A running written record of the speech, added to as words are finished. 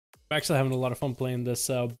I'm actually having a lot of fun playing this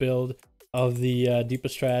build of the Deeper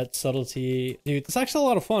Strat, Subtlety. Dude, it's actually a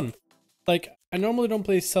lot of fun. Like, I normally don't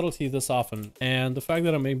play Subtlety this often, and the fact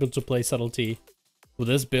that I'm able to play Subtlety with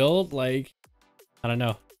this build, like, I don't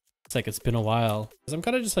know. It's like it's been a while. Cause I'm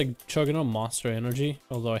kind of just like chugging on Monster energy,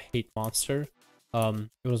 although I hate Monster. It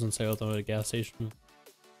was on sale though at a gas station.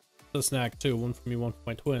 The snack too, one for me, one for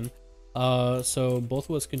my twin. So both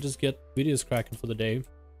of us can just get videos cracking for the day.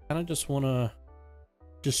 Kind of just want to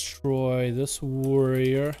destroy this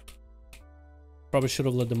warrior. Probably should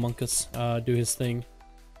have let the Monkus do his thing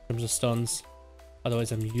in terms of stuns.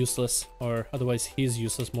 Otherwise I'm useless, or otherwise he's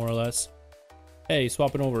useless more or less. Hey,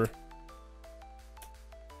 swapping over.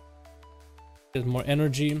 Get more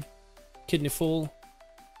energy. Kidney full.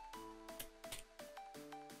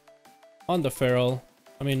 On the feral.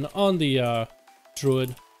 I mean, on the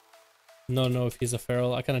druid. Don't know if he's a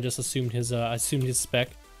feral. I kind of just assumed his spec.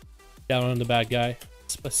 Down on the bad guy.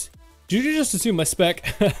 Did you just assume my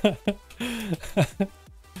spec?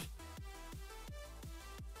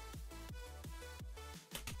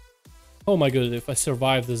 Oh my goodness, if I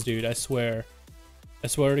survive this dude, I swear. I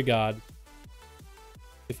swear to God.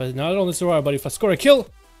 If I not only survive, but if I score a kill,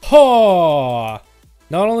 oh!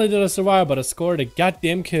 Not only did I survive, but I scored a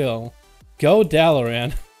goddamn kill. Go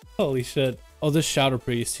Dalaran. Holy shit. Oh, this Shadow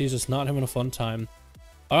Priest, he's just not having a fun time.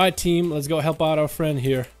 Alright team, let's go help out our friend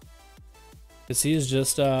here. Cause he is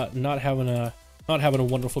just not having a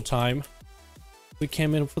wonderful time. We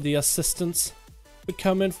came in for the assistance. We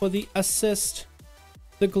come in for the assist.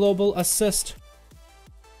 The global assist.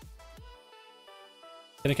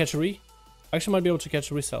 Can I catch a re? I actually might be able to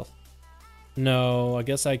catch a re-stealth. No, I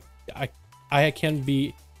guess I can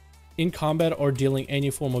be in combat or dealing any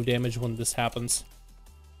form of damage when this happens.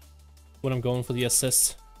 When I'm going for the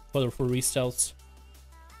assists, whether for re-stealths.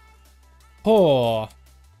 Oh,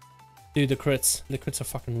 dude, the crits are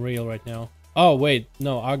fucking real right now. Oh wait,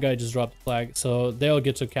 no, our guy just dropped the flag, so they'll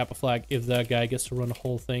get to cap a flag if that guy gets to run the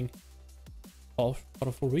whole thing. Oh,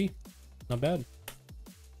 auto full re, not bad.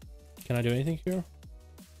 Can I do anything here?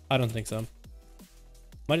 I don't think so.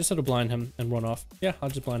 Might just have to blind him and run off. Yeah, I'll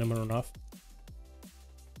just blind him and run off.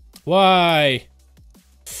 Why?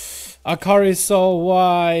 Akari Soul,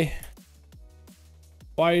 why?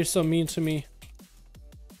 Why are you so mean to me?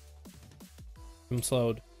 I'm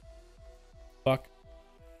slowed. Fuck.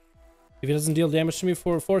 If he doesn't deal damage to me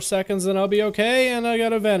for 4 seconds, then I'll be okay, and I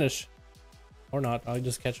gotta vanish. Or not, I'll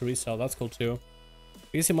just catch a resell. That's cool too.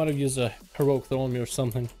 I guess he might have used a heroic throw on me or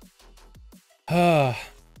something. I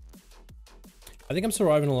think I'm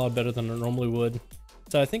surviving a lot better than I normally would.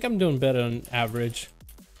 So I think I'm doing better on average.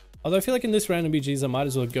 Although I feel like in this random BGs I might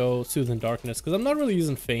as well go Soothing Darkness, because I'm not really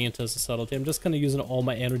using Feint as a subtlety. I'm just kind of using all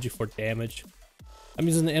my energy for damage. I'm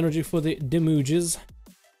using the energy for the damages.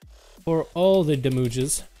 For all the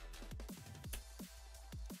damages.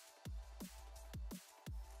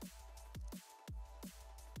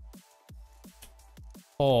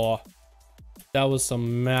 Oh, that was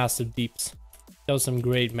some massive deeps. That was some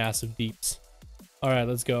great massive deeps. Alright,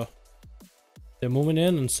 let's go. They're moving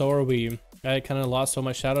in, and so are we. I kind of lost all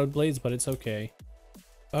my Shadow Blades, but it's okay.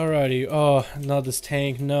 Alrighty. Oh, not this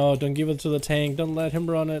tank. No, don't give it to the tank. Don't let him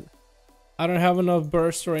run it. I don't have enough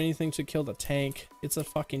burst or anything to kill the tank. It's a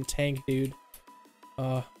fucking tank, dude.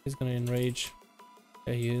 He's gonna enrage.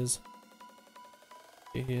 Yeah, he is.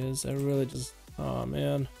 Yeah, he is. I really just... Oh,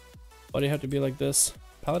 man. Why do you have to be like this?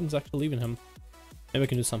 Paladin's actually leaving him. Maybe I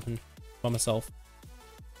can do something by myself.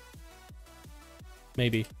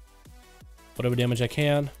 Maybe. Whatever damage I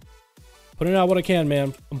can. Putting out what I can,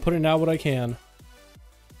 man. I'm putting out what I can.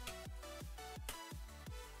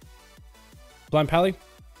 Blind Pally?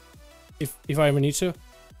 If I ever need to.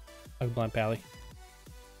 I can blind Pally.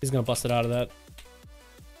 He's gonna bust it out of that.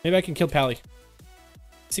 Maybe I can kill Pally.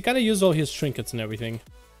 He kind of used all his trinkets and everything.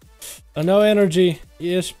 No energy.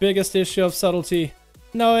 Biggest issue of subtlety.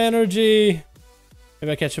 No energy.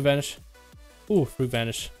 Maybe I catch a vanish. Ooh, free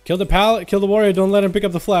vanish. Kill the pallet, kill the warrior, don't let him pick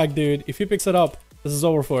up the flag, dude. If he picks it up, this is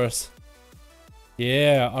over for us.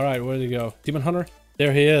 Yeah, alright, where did he go? Demon Hunter?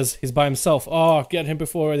 There he is. He's by himself. Oh, get him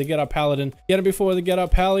before they get our paladin. Get him before they get our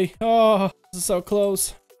pally. Oh, this is so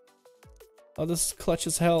close. Oh, this is clutch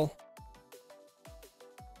as hell.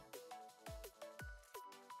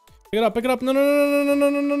 Pick it up, pick it up. No, no, no, no, no,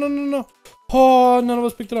 no, no, no, no, no. Oh, none of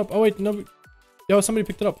us picked it up. Oh, wait, no. Yo, somebody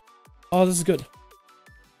picked it up. Oh, this is good.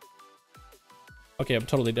 Okay, I'm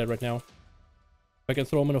totally dead right now. I can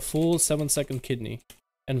throw him in a full 7-second kidney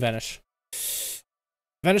and vanish.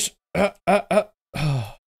 Vanish. I'm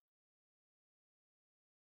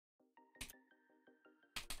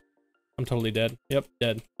totally dead. Yep,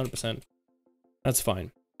 dead. 100%. That's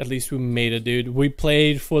fine. At least we made it, dude. We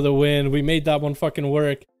played for the win. We made that one fucking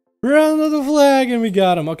work. Round of the flag, and we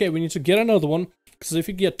got him. Okay, we need to get another one, because if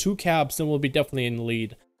we get 2 cabs, then we'll be definitely in the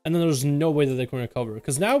lead. And then there's no way that they can recover,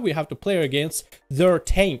 because now we have to play against their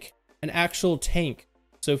tank, an actual tank.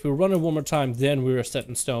 So if we run it one more time, then we are set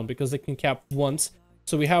in stone, because they can cap once.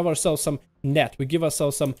 So we have ourselves some net. We give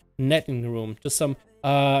ourselves some netting room, just some,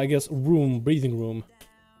 I guess, breathing room.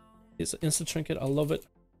 It's an instant trinket. I love it.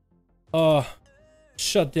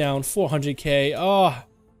 Shut down 400k.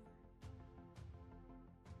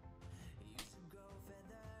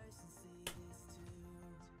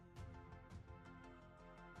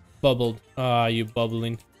 Bubbled. You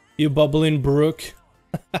bubbling. You bubbling brook.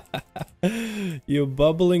 You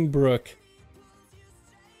bubbling brook.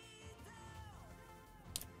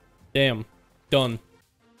 Damn. Done.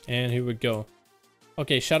 And here we go.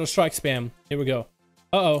 Okay, Shadow Strike spam. Here we go.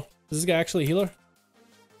 Uh-oh. Is this guy actually a healer?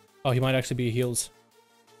 Oh, he might actually be heals.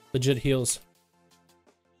 Legit heals.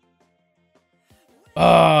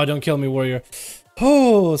 Oh, don't kill me, warrior.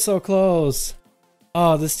 Oh, so close.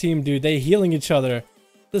 Oh, this team, dude. They healing each other.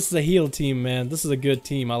 This is a heal team, man. This is a good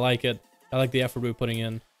team. I like it. I like the effort we're putting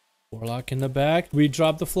in. Warlock in the back. We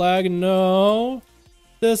dropped the flag. No.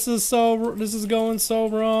 This is going so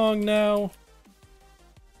wrong now.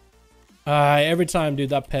 Every time,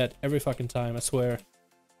 dude, that pet. Every fucking time, I swear.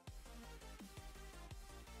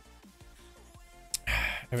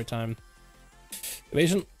 Every time.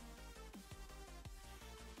 Evasion.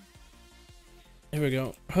 Here we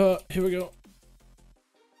go. Here we go.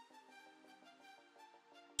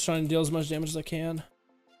 Just trying to deal as much damage as I can.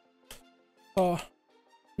 Oh.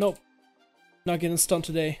 Nope. Not getting stunned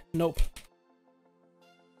today. Nope.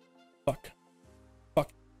 Fuck.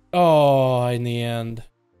 Fuck. Oh, in the end.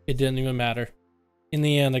 It didn't even matter. In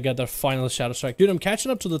the end, I got the final Shadow Strike. Dude, I'm catching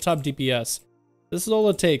up to the top DPS. This is all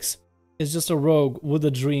it takes. It's just a rogue with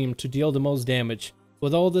a dream to deal the most damage.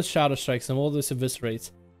 With all the Shadow Strikes and all these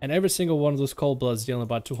eviscerates. And every single one of those Cold Bloods dealing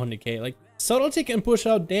about 200k. Like, Subtlety can push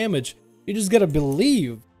out damage. You just gotta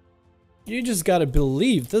believe. You just gotta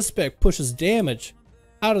believe. This spec pushes damage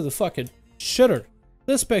out of the fucking shitter.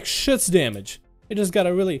 This spec shits damage. You just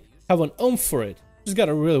gotta really have an oomph for it. You just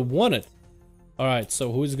gotta really want it. Alright,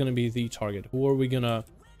 so who's gonna be the target? Who are we gonna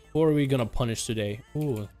punish today?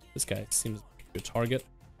 Ooh, this guy seems like a good target.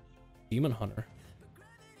 Demon Hunter.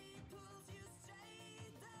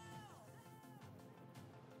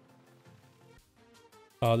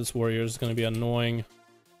 Oh, this warrior is gonna be annoying.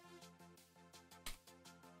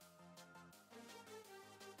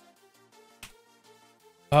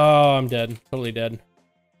 Oh, I'm dead. Totally dead.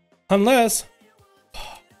 Unless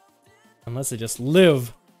I just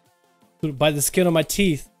live by the skin of my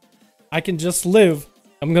teeth. I can just live.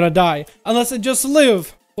 I'm gonna die. Unless I just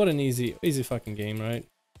live. What an easy fucking game, right?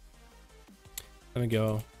 Let me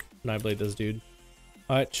go. Nightblade this dude.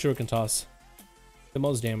 Alright, Shuriken Toss. The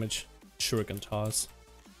most damage. Shuriken Toss.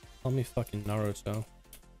 Tell me fucking Naruto.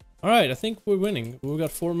 Alright, I think we're winning. We've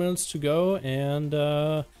got 4 minutes to go, and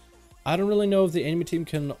I don't really know if the enemy team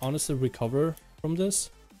can honestly recover from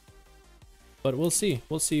this. But we'll see.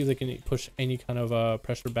 We'll see if they can push any kind of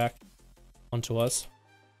pressure back onto us.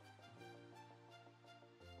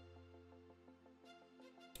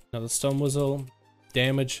 Now the Stun Whistle.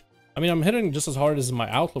 Damage. I mean, I'm hitting just as hard as my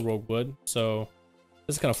Outlaw Rogue would, so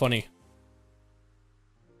this is kind of funny.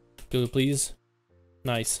 Kill it, please.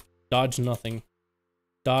 Nice. Dodge nothing.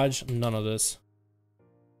 Dodge none of this.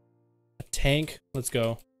 A tank. Let's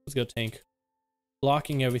go. Let's go tank.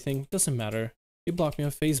 Blocking everything. Doesn't matter. You block me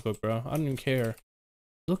on Facebook, bro. I don't even care.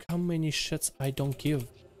 Look how many shits I don't give.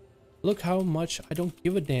 Look how much I don't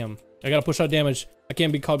give a damn. I gotta push out damage. I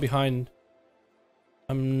can't be caught behind.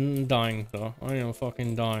 I'm dying, though. I am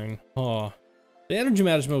fucking dying. Oh. The energy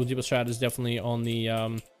management with Deeper Strat is definitely on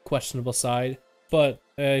the questionable side. But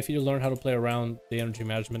if you learn how to play around the energy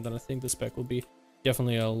management, then I think the spec will be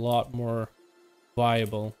definitely a lot more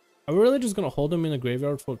viable. I'm really just gonna hold them in the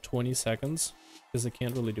graveyard for 20 seconds. Because they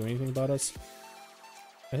can't really do anything about us.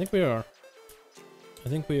 I think we are. I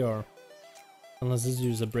think we are. Unless this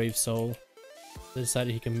dude's a brave soul. They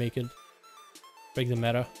decided he can make it. Break the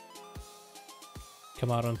meta.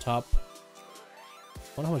 Come out on top. I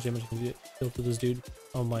wonder how much damage I can deal to this dude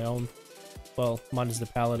on my own. Well, mine is the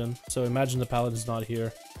paladin. So imagine the paladin's not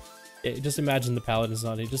here. Yeah, just imagine the paladin's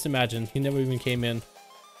not here. Just imagine. He never even came in.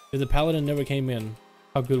 If the paladin never came in,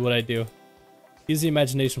 how good would I do? Use the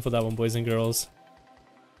imagination for that one, boys and girls.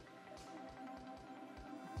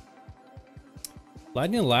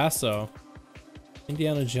 Lightning Lasso.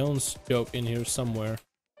 Indiana Jones joke in here somewhere.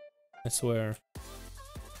 I swear.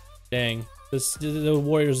 Dang. The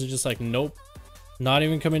warriors are just like, nope. Not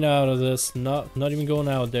even coming out of this. Not even going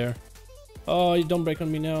out there. Oh, you don't break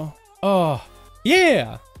on me now. Oh,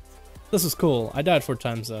 yeah! This was cool. I died 4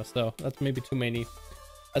 times though, so that's maybe too many.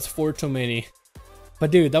 That's 4 too many.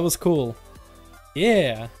 But dude, that was cool.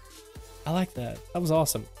 Yeah! I like that. That was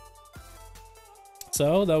awesome.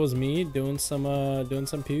 So that was me doing some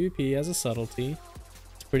PvP as a subtlety.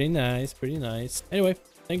 It's pretty nice, pretty nice. Anyway,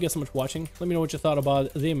 thank you guys so much for watching. Let me know what you thought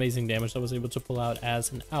about the amazing damage I was able to pull out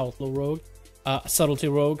as an outlaw rogue. Subtlety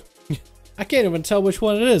rogue. I can't even tell which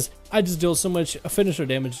one it is. I just deal so much finisher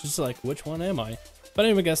damage, just like, which one am I? But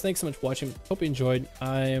anyway guys, thanks so much for watching. Hope you enjoyed.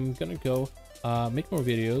 I am gonna go make more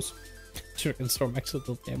videos. Sure, can store max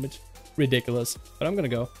total damage. Ridiculous. But I'm gonna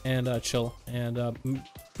go and chill and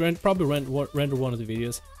probably render one of the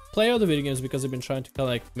videos. Play other video games because I've been trying to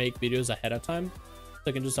like make videos ahead of time. So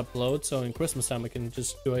I can just upload, so in Christmas time I can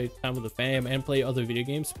just enjoy time with the fam and play other video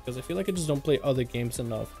games, because I feel like I just don't play other games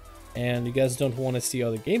enough. And you guys don't want to see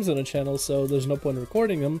other games on the channel, so there's no point in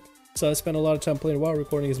recording them. So I spend a lot of time playing while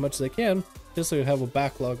recording as much as I can, just so you have a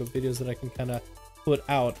backlog of videos that I can kind of put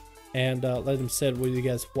out and let them sit with you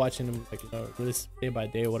guys watching them, like, you know, release day by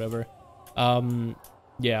day or whatever.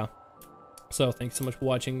 Yeah. So thanks so much for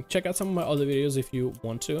watching. Check out some of my other videos if you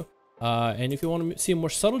want to. And if you want to see more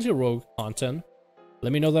Subtlety Rogue content,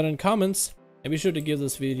 let me know that in comments. And be sure to give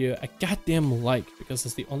this video a goddamn like, because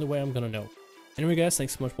it's the only way I'm gonna know. Anyway guys,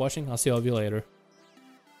 thanks so much for watching. I'll see all of you later.